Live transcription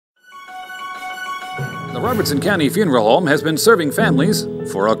The Robertson County Funeral Home has been serving families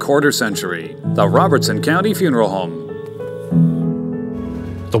for a quarter century. The Robertson County Funeral Home.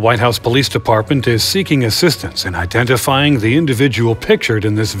 The White House Police Department is seeking assistance in identifying the individual pictured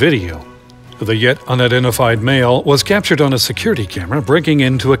in this video. The yet unidentified male was captured on a security camera breaking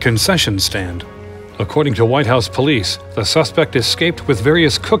into a concession stand. According to White House Police, the suspect escaped with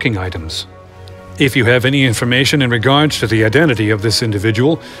various cooking items. If you have any information in regards to the identity of this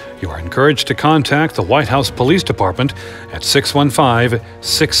individual, you are encouraged to contact the White House Police Department at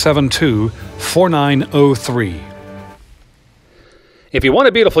 615-672-4903. If you want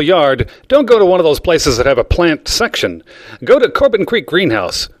a beautiful yard, don't go to one of those places that have a plant section. Go to Corbin Creek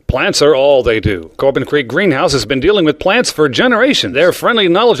Greenhouse. Plants are all they do. Corbin Creek Greenhouse has been dealing with plants for generations. Their friendly,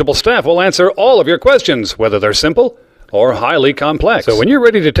 knowledgeable staff will answer all of your questions, whether they're simple or highly complex. So when you're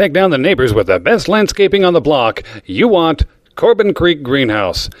ready to take down the neighbors with the best landscaping on the block, you want Corbin Creek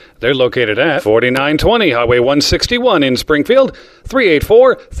Greenhouse. They're located at 4920 Highway 161 in Springfield,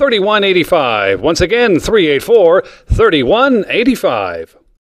 384-3185. Once again, 384-3185.